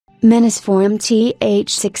MINISFORUM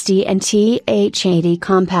TH60 and TH80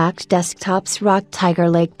 compact desktops rock Tiger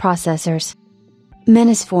Lake processors.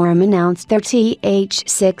 MINISFORUM announced their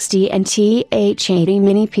TH60 and TH80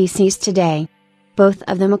 mini PCs today. Both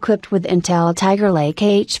of them equipped with Intel Tiger Lake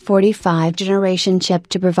H45 generation chip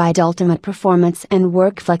to provide ultimate performance and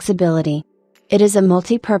work flexibility. It is a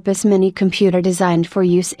multi-purpose mini computer designed for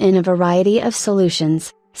use in a variety of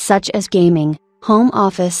solutions, such as gaming, home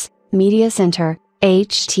office, media center,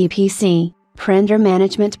 HTPC, printer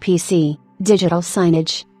management PC, digital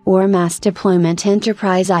signage, or mass deployment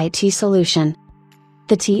enterprise IT solution.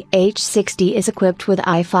 The TH60 is equipped with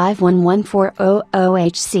i5-11400H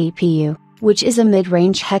CPU, which is a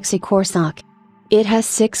mid-range hexa-core SoC. It has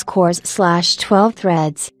 6 cores/12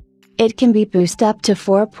 threads. It can be boosted up to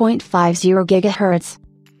 4.50 GHz.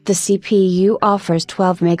 The CPU offers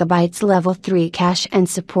 12 MB level 3 cache and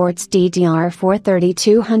supports DDR4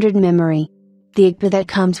 3200 memory. The IP that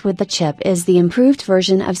comes with the chip is the improved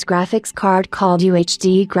version of graphics card called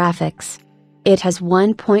UHD graphics. It has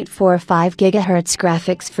 1.45 GHz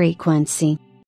graphics frequency.